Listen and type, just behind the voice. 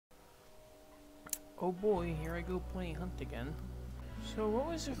Oh boy, here I go playing Hunt again. So what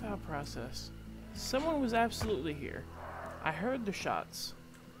was your thought process? Someone was absolutely here. I heard the shots.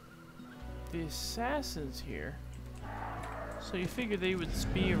 The assassin's here. So you figure they would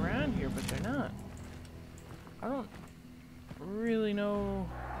be around here, but they're not. I don't really know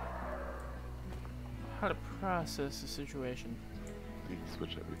how to process the situation. You can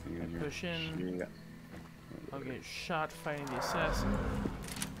switch everything in here. Push in. Yeah. I'll get shot fighting the assassin.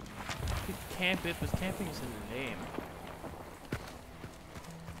 You could camp it, but camping is in the name.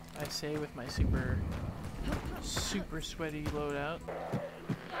 I say with my super sweaty loadout.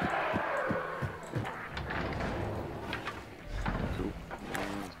 Cool.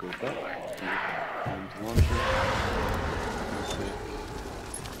 Let's go with that. Into launcher.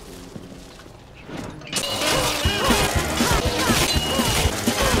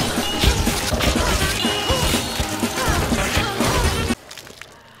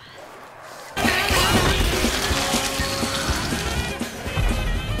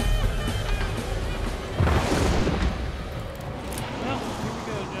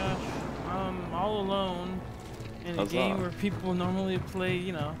 In a game where people normally play,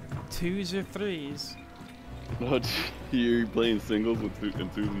 you know, 2s or 3s. Oh, you're playing singles with 2s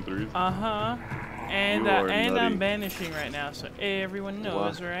and 3s? Uh-huh. And I'm banishing right now, so everyone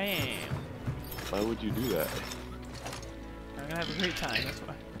knows where I am. Why would you do that? I'm gonna have a great time, that's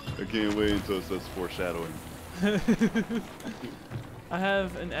why. I can't wait until it says foreshadowing. I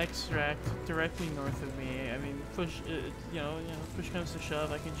have an extract directly north of me. I mean, push, push comes to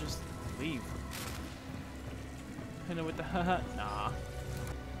shove, I can just leave. You know, with the haha. Nah.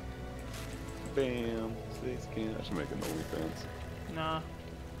 Bam. 6 can. I should make an OnlyFans. Nah.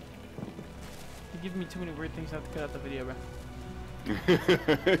 You give me too many weird things, I have to cut out the video, bro.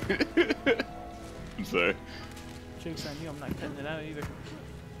 I'm sorry. Joke's on you, I'm not cutting it out either.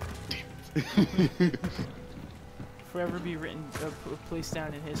 Forever be written, placed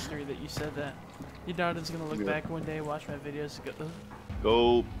down in history that you said that. Your daughter's gonna look back one day, watch my videos, and go,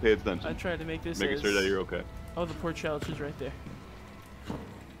 go pay attention. I tried to make this making sure that you're okay. Oh, the poor child, she's right there.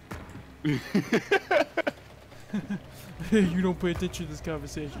 You don't pay attention to this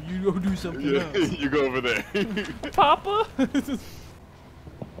conversation. You go do something else. You go over there. Papa?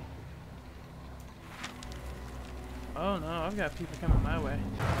 Oh no, I've got people coming my way.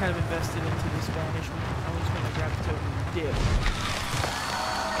 I'm kind of invested into this banishment. I'm just gonna grab the token and dip.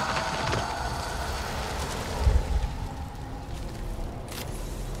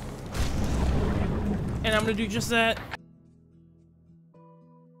 And I'm gonna do just that.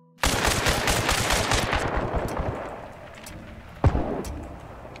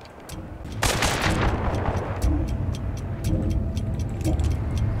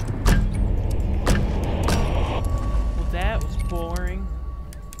 Well, that was boring.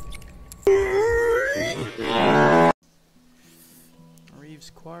 Reeves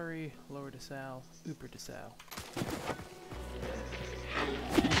Quarry, Lower DeSalle, Upper DeSalle.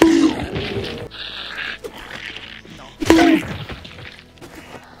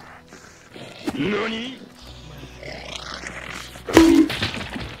 NANI?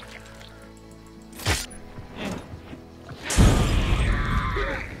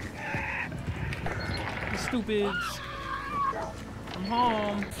 Stupids. I'm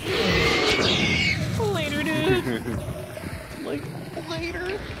home. Later, dude. Like,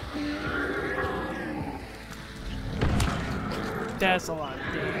 later. That's a lot of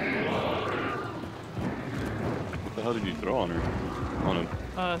damage. What the hell did you throw on her? On him?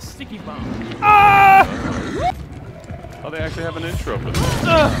 Sticky bomb. Ah! Oh, they actually have an intro for this.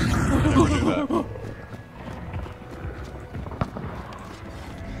 Never knew that.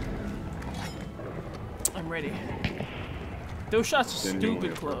 I'm ready. Those shots are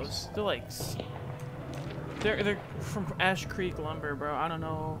stupid close. They're like, they're from Ash Creek Lumber, bro. I don't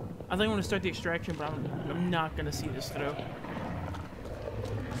know. I think I'm gonna start the extraction, but I'm not gonna see this through.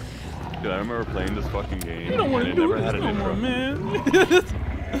 Dude, I remember playing this fucking game. You don't want to do this no more, man.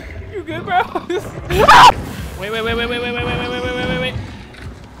 You good, bro? Wait.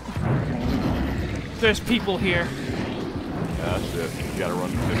 There's people here. Ah, shit. You gotta run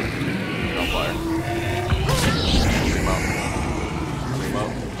to on fire. Clean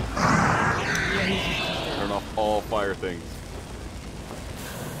up. Yeah, he's Turn off all fire things.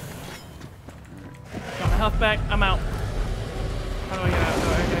 got my health back. I'm out. How do I get out?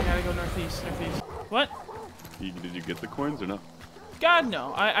 I gotta go northeast. What? Did you get the coins or no? God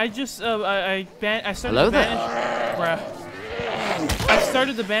no. I just I started the banish. Bruh. I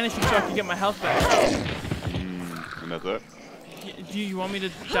started the banishing so I could get my health back. And that's it? Do you want me to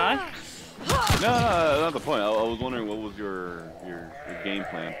die? No, not the point. I was wondering what was your game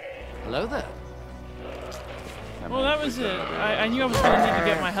plan. Hello there. Well, that was it. I knew I was going to need to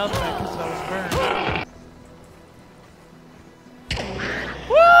get my health back because I was burned.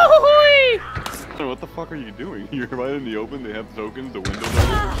 Woo-hoo-hoo-wee! What the fuck are you doing? You're right in the open, they have tokens, the windows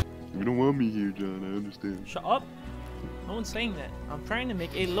are. You don't want me here, John, I understand. Shut up. No one's saying that. I'm trying to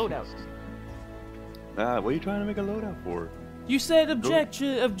make a loadout. Ah, what are you trying to make a loadout for? You said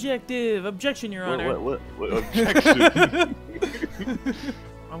objection, Your Honor. What objection?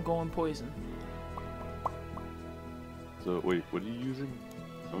 I'm going poison. So, wait, what are you using?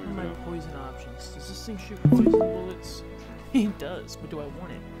 What are my poison options? Does this thing shoot poison bullets? It does, but do I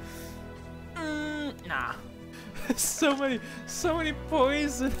want it? Nah. so many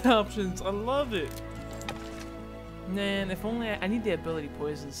poison options. I love it. Man, if only I need the ability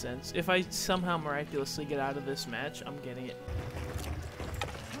Poison Sense. If I somehow miraculously get out of this match, I'm getting it.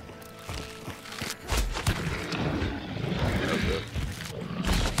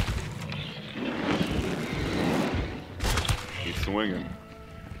 He's swinging.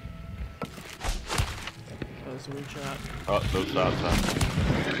 That was a weak shot. Oh, those shots, huh?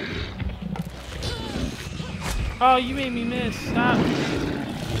 Oh, you made me miss. Stop.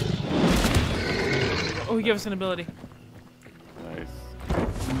 Oh, he gave us an ability. Nice.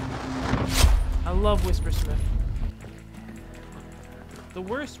 I love Whispersmith. The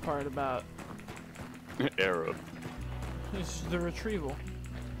worst part about Arrow is the retrieval.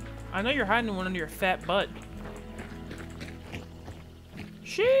 I know you're hiding one under your fat butt.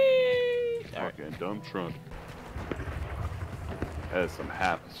 Sheesh! Fucking dumb trunk. There's some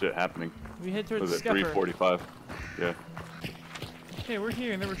shit happening. We head towards was the it scupper. 345? Yeah. Hey, we're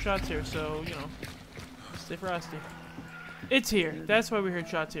here and there were shots here, so, you know, stay frosty. It's here. That's why we heard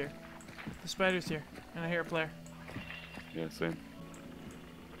shots here. The spider's here, and I hear a player. Yeah, same.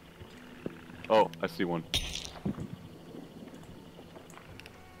 Oh, I see one.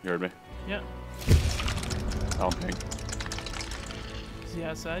 You heard me? Yeah. I'll ping. Is he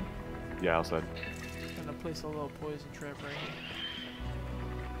outside? Yeah, outside. I'm gonna place a little poison trap right here.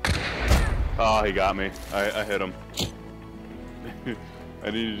 Oh, he got me. I hit him. I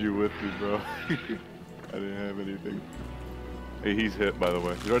needed you with me, bro. I didn't have anything. Hey, he's hit, by the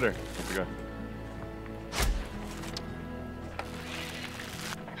way. He's right there. That's the guy.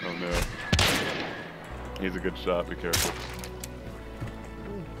 Oh, no. He's a good shot. Be careful.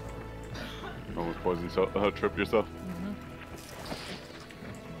 Almost poisoned yourself. Trip yourself.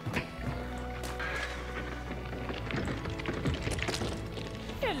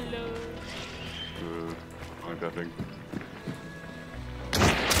 Hello. I like that thing.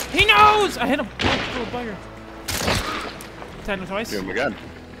 He knows! I hit him. Little bugger. Tagged him twice. Get him again.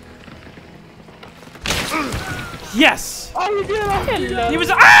 Yes! Oh, you did! Hello. He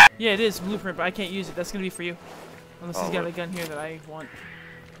was. Ah! Yeah, it is blueprint, but I can't use it. That's gonna be for you, unless he's got what? a gun here that I want,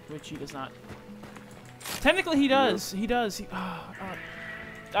 which he does not. Technically, he does. He does.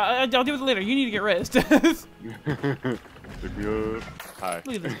 I'll deal with it later. You need to get rest. Pick me up. Hi.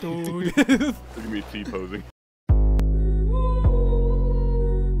 Look at this dude. Look at me T-posing.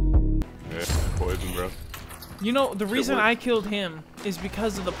 Yeah, poison, bro. You know, the reason I killed him is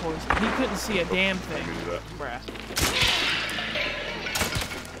because of the poison. He couldn't see a damn thing. Bruh.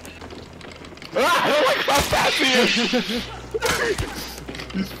 Ah! Look how fast he is!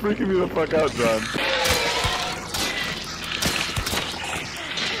 He's freaking me the fuck out, John.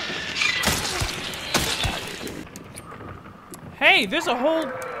 Hey, there's a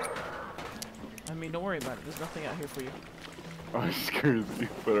whole... I mean, don't worry about it. There's nothing out here for you. Oh, it scares me,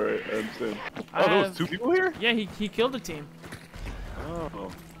 but alright, I understand. Oh, there was 2 people here? Yeah, he killed a team.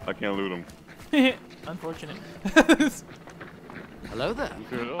 Oh, I can't loot him. Unfortunate. Hello there.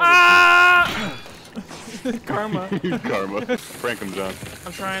 Ah! Karma. Karma. Prank him, John.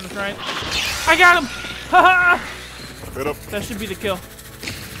 I'm trying. I got him! Haha! Hit up. That should be the kill.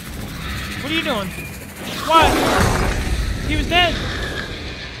 What are you doing? What? He was dead.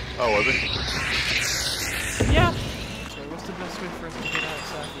 Oh, was he? Yeah. So what's the best way for us to get out of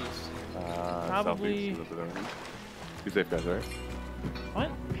southeast? Probably. Southeast. You safe guys, right?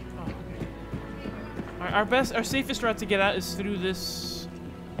 What? Oh, okay. Our safest route to get out is through this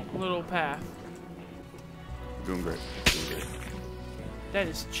little path. Doing great. Doing great. That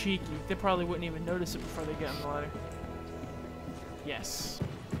is cheeky. They probably wouldn't even notice it before they get on the ladder. Yes.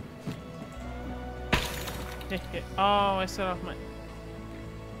 Oh, I set off my...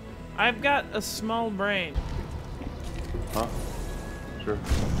 I've got a small brain. Huh? Sure.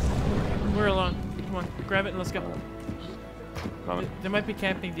 We're alone. Come on, grab it and let's go. Coming. They might be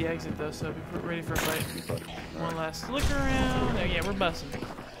camping the exit though, so be ready for a fight. One Right. last look around. Oh, yeah, we're busting.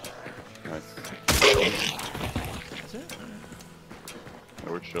 Nice. That's it. That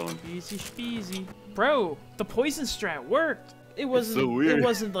we're chilling. Easy speasy. Bro, the poison strat worked. It wasn't so weird. It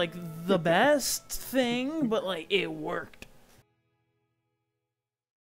wasn't like the best thing, but like it worked.